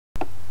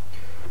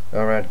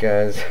Alright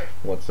guys,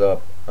 what's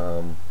up?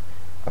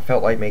 I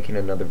felt like making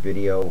another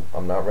video.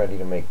 I'm not ready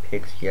to make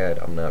picks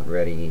yet. I'm not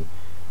ready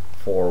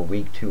for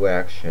week 2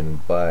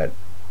 action, but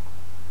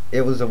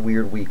it was a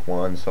weird week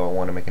 1, so I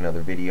want to make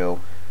another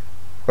video.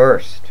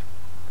 First,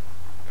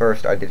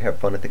 I did have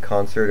fun at the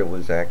concert. It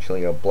was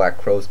actually a Black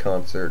Crowes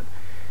concert.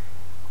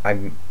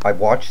 I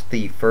watched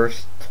the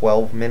first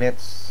 12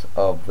 minutes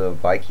of the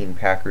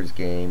Viking-Packers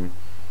game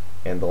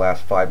and the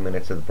last 5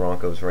 minutes of the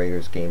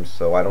Broncos-Raiders game,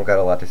 so I don't got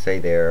a lot to say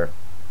there.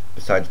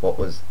 Besides what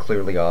was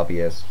clearly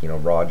obvious,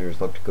 Rodgers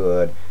looked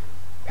good.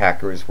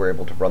 Packers were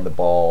able to run the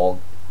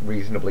ball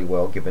reasonably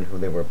well given who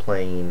they were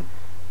playing.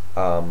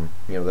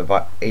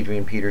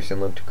 Adrian Peterson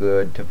looked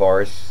good.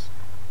 Tavares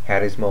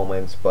had his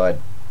moments, but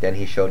then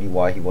he showed you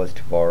why he was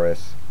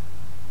Tavares.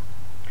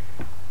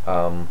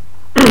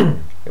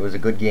 It was a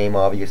good game,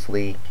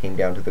 obviously. Came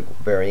down to the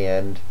very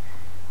end,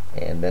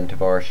 and then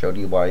Tavares showed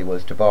you why he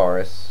was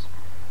Tavares.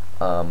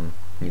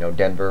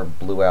 Denver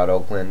blew out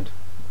Oakland.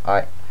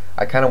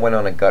 I kind of went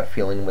on a gut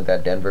feeling with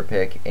that Denver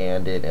pick,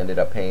 and it ended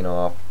up paying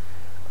off.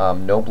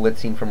 No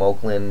blitzing from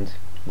Oakland.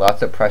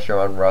 Lots of pressure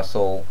on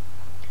Russell.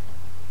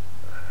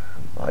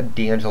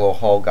 D'Angelo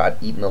Hall got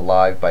eaten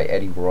alive by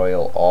Eddie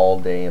Royal all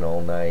day and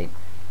all night.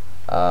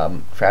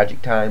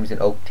 Tragic times in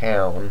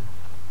Oaktown,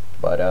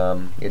 but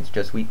it's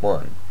just week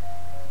 1.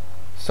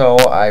 So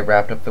I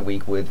wrapped up the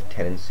week with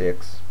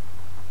 10-6.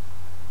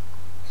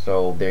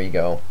 So there you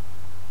go.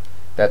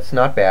 That's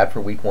not bad for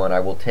week 1. I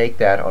will take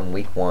that on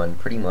week 1.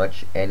 Pretty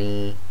much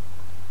any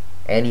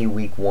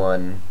week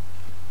 1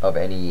 of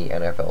any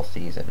NFL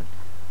season.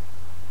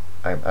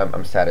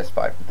 I'm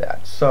satisfied with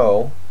that.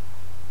 So,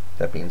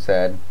 that being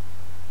said,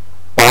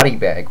 body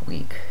bag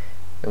week.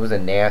 It was a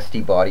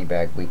nasty body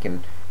bag week,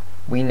 and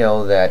we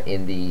know that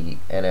in the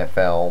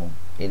NFL,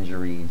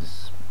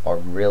 injuries are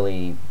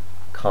really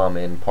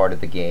common part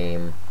of the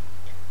game.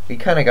 We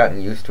kind of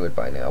gotten used to it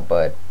by now,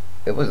 but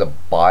it was a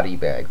body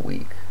bag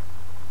week.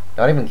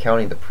 Not even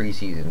counting the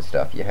preseason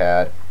stuff you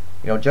had,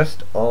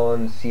 just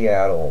on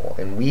Seattle.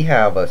 And we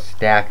have a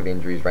stack of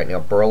injuries right now.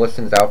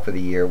 Burleson's out for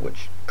the year,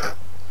 which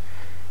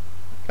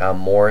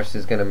Morris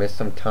is going to miss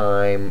some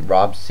time.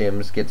 Rob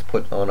Sims gets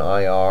put on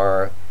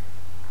IR.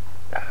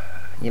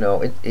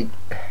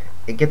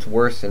 It gets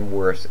worse and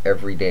worse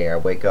every day. I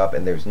wake up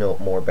and there's no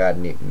more bad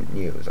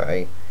news.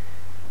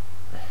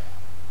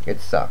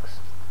 It sucks.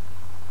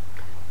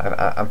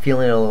 I'm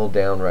feeling a little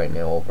down right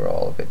now over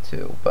all of it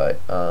too, but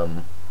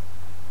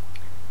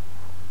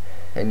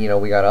and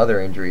we got other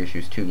injury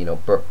issues too.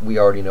 We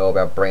already know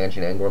about Branch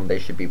and Ingram. They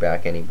should be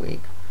back any week.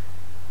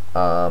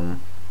 I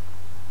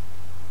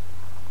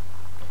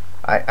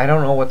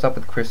don't know what's up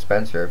with Chris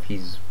Spencer, if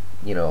he's,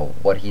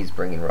 what he's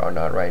bringing or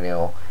not right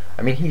now.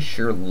 I mean, he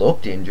sure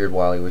looked injured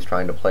while he was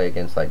trying to play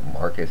against, like,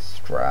 Marcus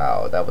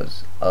Stroud. That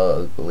was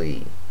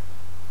ugly.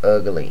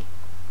 Ugly.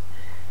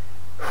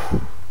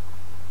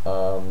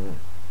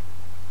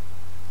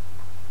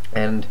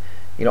 And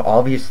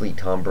obviously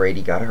Tom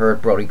Brady got hurt.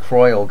 Brody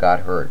Croyle got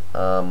hurt.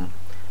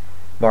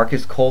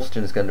 Marcus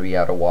Colston's going to be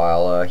out a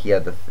while. He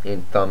had the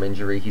thumb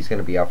injury. He's going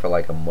to be out for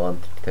like a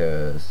month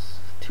to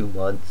 2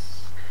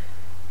 months.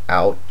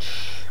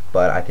 Ouch.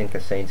 But I think the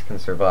Saints can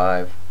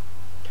survive.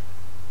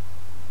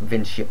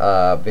 Vince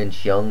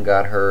Young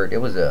got hurt. It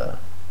was a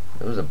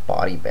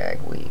body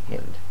bag week,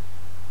 and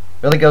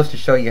really goes to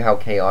show you how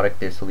chaotic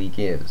this league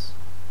is.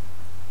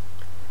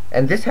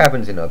 And this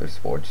happens in other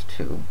sports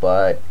too,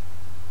 but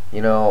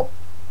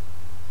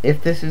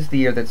if this is the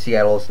year that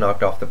Seattle is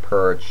knocked off the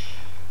perch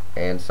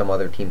and some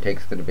other team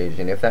takes the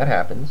division, if that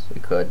happens,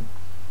 it could,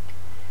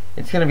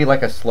 it's going to be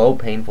like a slow,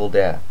 painful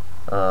death.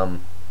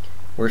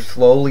 We're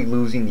slowly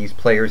losing these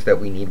players that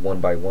we need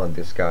one by one.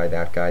 This guy,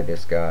 that guy,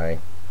 this guy.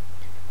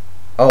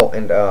 Oh,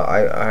 and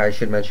I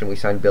should mention we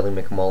signed Billy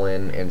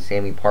McMullen and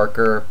Sammy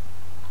Parker.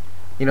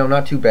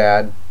 Not too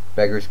bad.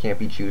 Beggars can't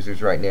be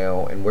choosers right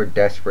now, and we're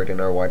desperate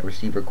in our wide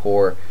receiver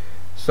core.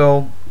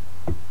 So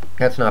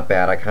that's not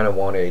bad. I kind of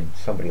wanted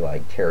somebody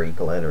like Terry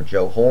Glenn or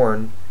Joe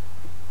Horn,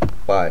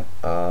 but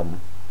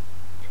Corn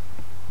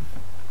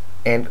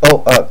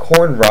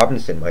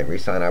Robinson might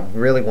resign. I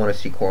really want to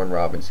see Corn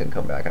Robinson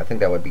come back. I think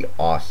that would be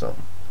awesome.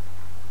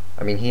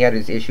 I mean, he had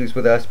his issues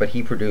with us, but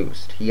he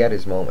produced. He had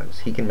his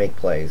moments. He can make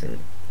plays, and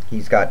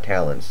he's got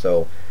talent.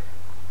 So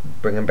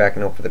bring him back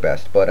and hope for the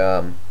best. But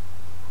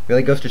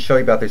really goes to show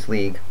you about this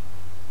league.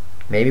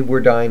 Maybe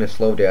we're dying a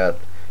slow death,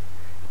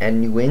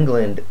 and New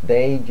England,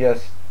 they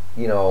just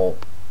were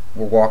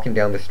walking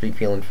down the street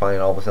feeling fine,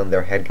 and all of a sudden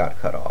their head got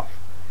cut off.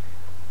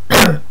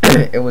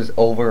 It was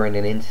over in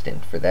an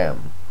instant for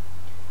them.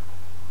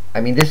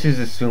 I mean, this is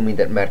assuming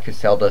that Matt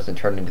Cassell doesn't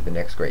turn into the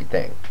next great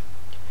thing.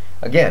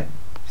 Again,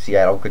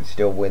 Seattle could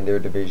still win their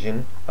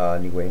division.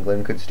 New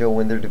England could still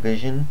win their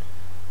division.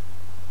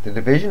 The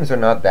divisions are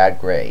not that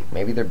great.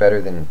 Maybe they're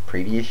better than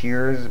previous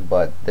years,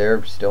 but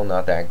they're still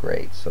not that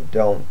great. So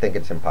don't think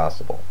it's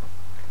impossible.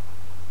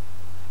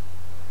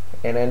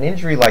 And an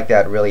injury like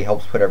that really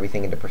helps put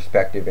everything into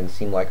perspective and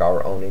seem like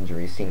our own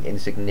injuries seem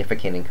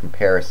insignificant in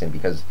comparison,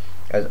 because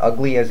as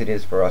ugly as it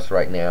is for us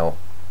right now,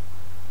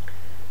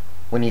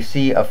 when you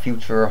see a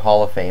future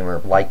Hall of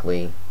Famer,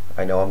 likely,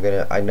 I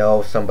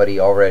know somebody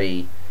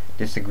already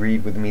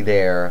disagreed with me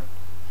there.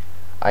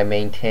 I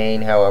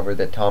maintain, however,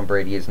 that Tom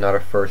Brady is not a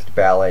first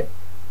ballot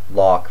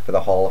lock for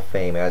the Hall of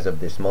Fame as of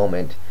this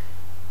moment.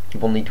 He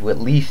will need to at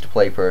least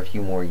play for a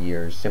few more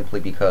years simply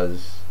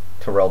because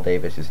Terrell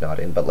Davis is not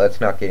in, but let's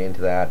not get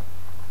into that.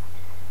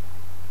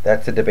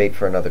 That's a debate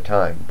for another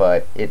time,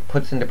 but it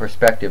puts into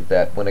perspective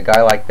that when a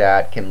guy like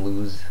that can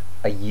lose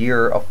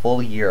a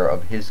full year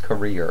of his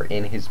career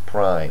in his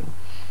prime,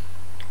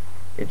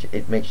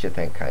 it makes you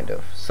think, kind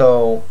of.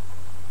 So,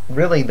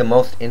 really, the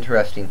most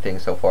interesting thing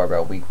so far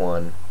about Week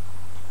 1,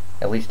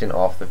 at least in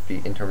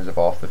terms of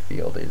off the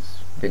field, is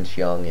Vince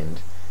Young, and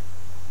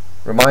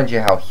reminds you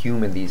how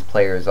human these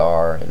players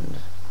are. And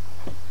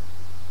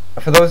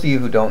for those of you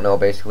who don't know,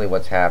 basically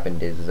what's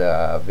happened is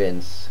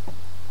Vince,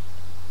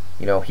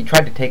 he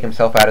tried to take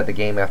himself out of the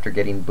game after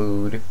getting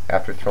booed,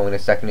 after throwing a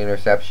second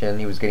interception.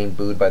 He was getting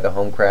booed by the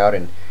home crowd,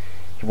 and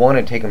he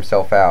wanted to take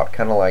himself out,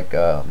 kind of like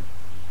the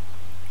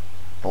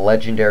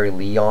legendary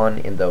Leon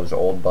in those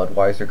old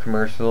Budweiser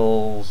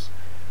commercials,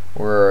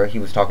 where he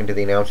was talking to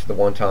the announcer the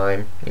one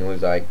time. He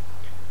was like,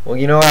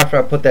 well, after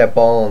I put that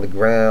ball on the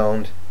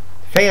ground,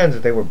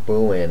 fans, they were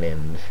booing,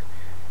 and,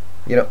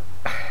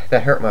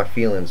 that hurt my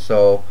feelings.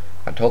 So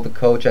I told the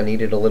coach I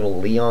needed a little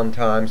Leon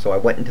time, so I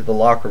went into the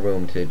locker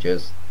room to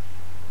just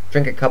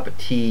drink a cup of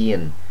tea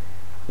and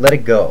let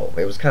it go.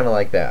 It was kind of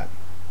like that.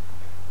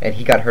 And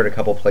he got hurt a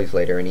couple plays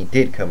later, and he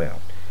did come out.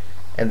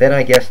 And then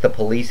I guess the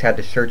police had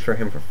to search for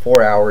him for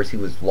 4 hours. He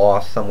was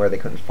lost somewhere. They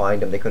couldn't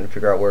find him. They couldn't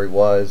figure out where he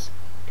was.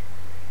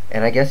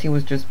 And I guess he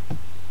was just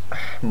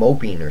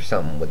moping or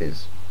something with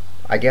his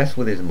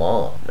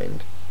mom.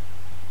 And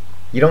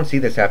you don't see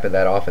this happen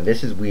that often.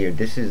 This is weird.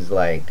 This is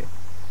like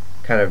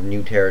kind of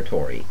new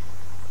territory.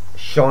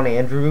 Shawn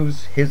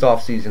Andrews, his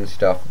offseason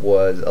stuff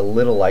was a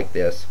little like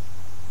this.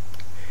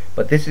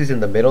 But this is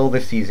in the middle of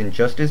the season,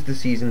 just as the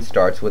season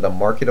starts, with a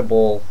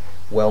marketable,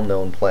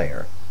 well-known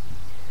player.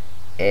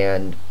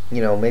 And,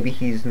 maybe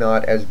he's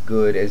not as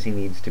good as he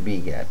needs to be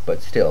yet,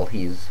 but still,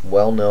 he's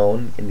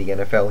well-known in the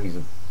NFL. He's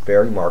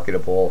very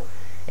marketable,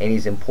 and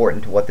he's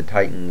important to what the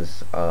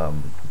Titans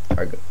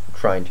are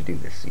trying to do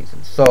this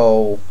season.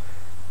 So,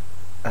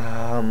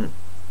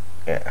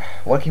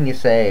 what can you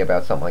say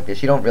about something like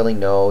this? You don't really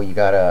know.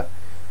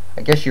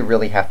 I guess you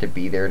really have to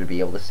be there to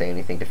be able to say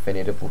anything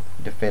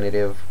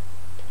definitive.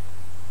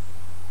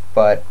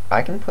 But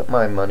I can put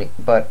my money.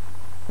 But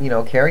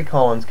Kerry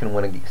Collins can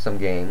win some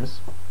games.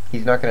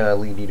 He's not going to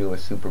lead you to a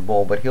Super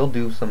Bowl, but he'll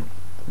do some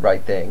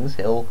right things.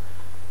 He'll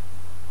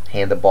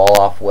hand the ball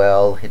off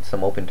well, hit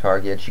some open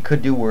targets. You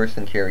could do worse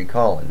than Kerry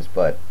Collins,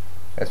 but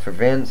as for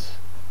Vince,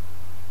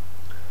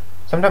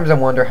 sometimes I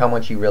wonder how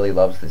much he really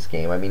loves this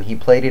game. I mean, he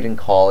played it in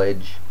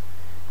college.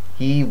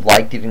 He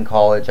liked it in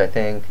college, I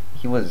think.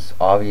 He was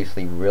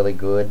obviously really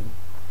good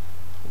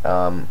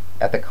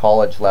at the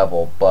college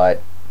level,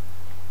 but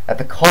at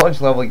the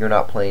college level, you're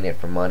not playing it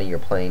for money. You're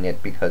playing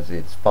it because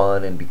it's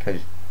fun and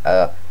because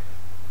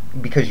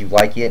you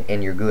like it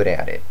and you're good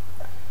at it.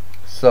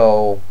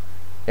 So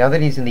now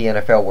that he's in the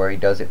NFL, where he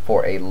does it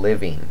for a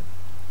living,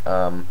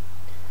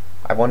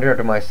 I wonder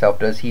to myself,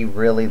 does he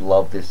really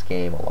love this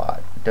game a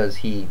lot? Does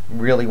he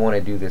really want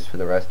to do this for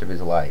the rest of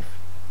his life?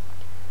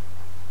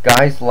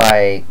 Guys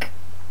like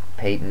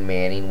Peyton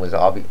Manning is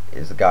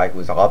a guy who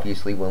was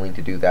obviously willing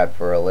to do that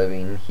for a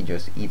living. He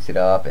just eats it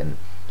up. And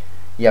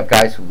you have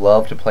guys who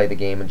love to play the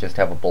game and just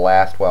have a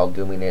blast while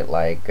doing it,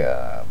 like,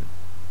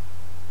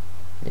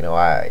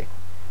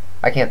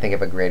 I can't think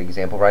of a great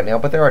example right now,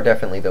 but there are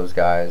definitely those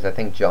guys. I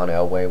think John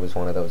Elway was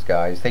one of those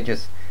guys. They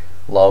just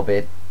love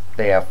it.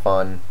 They have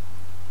fun.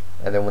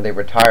 And then when they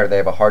retire, they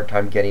have a hard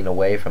time getting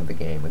away from the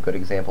game. A good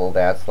example of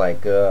that's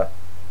like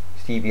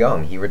Steve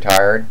Young. He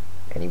retired,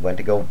 and he went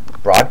to go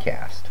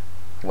broadcast.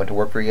 He went to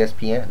work for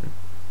ESPN.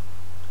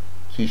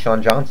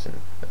 Keyshawn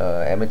Johnson,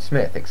 Emmitt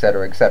Smith,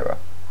 etc., etc.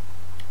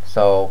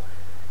 So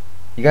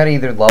you got to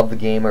either love the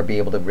game or be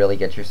able to really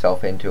get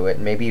yourself into it.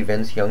 And maybe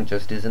Vince Young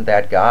just isn't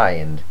that guy.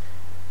 And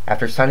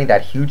after signing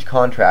that huge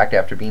contract,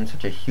 after being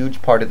such a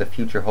huge part of the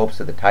future hopes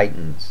of the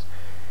Titans,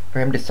 for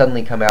him to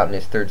suddenly come out in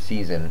his third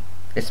season,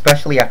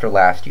 especially after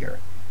last year.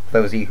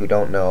 For those of you who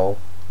don't know,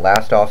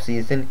 last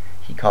offseason,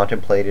 he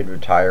contemplated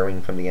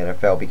retiring from the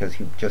NFL because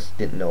he just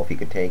didn't know if he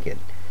could take it.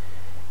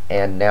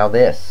 And now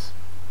this.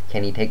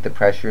 Can he take the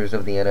pressures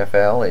of the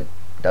NFL? It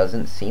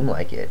doesn't seem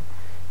like it.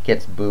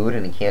 Gets booed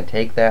and he can't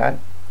take that.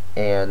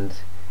 And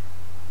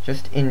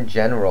just in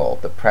general,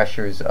 the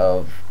pressures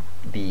of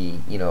the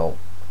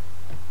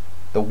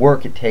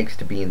work it takes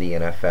to be in the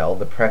NFL,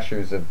 the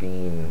pressures of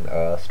being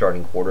a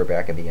starting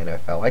quarterback in the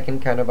NFL, I can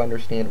kind of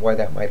understand why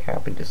that might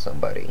happen to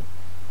somebody.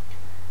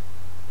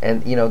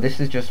 And, this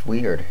is just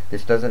weird.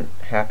 This doesn't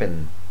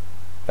happen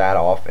that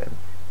often.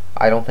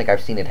 I don't think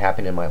I've seen it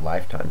happen in my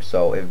lifetime.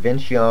 So if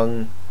Vince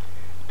Young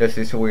does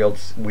this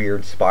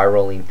weird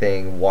spiraling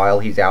thing while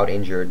he's out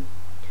injured,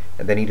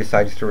 and then he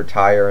decides to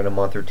retire in a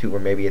month or two, or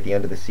maybe at the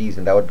end of the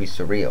season, that would be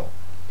surreal.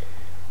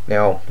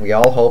 Now, we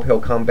all hope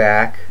he'll come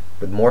back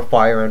with more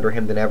fire under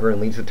him than ever and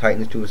leads the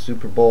Titans to a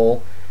Super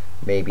Bowl.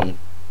 Maybe.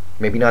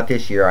 Maybe not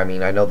this year. I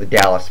mean, I know the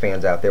Dallas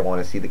fans out there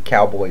want to see the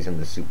Cowboys in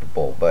the Super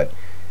Bowl, but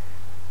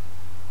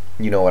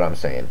you know what I'm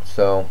saying.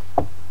 So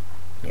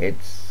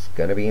it's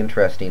gonna be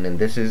interesting, and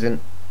this isn't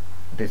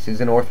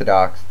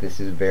orthodox. This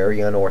is very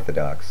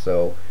unorthodox.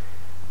 So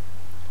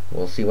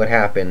we'll see what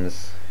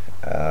happens.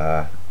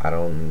 I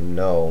don't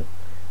know.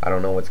 I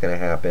don't know what's gonna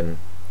happen.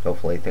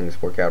 Hopefully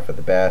things work out for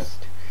the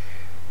best.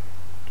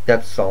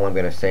 That's all I'm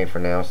gonna say for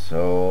now.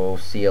 So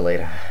see you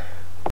later.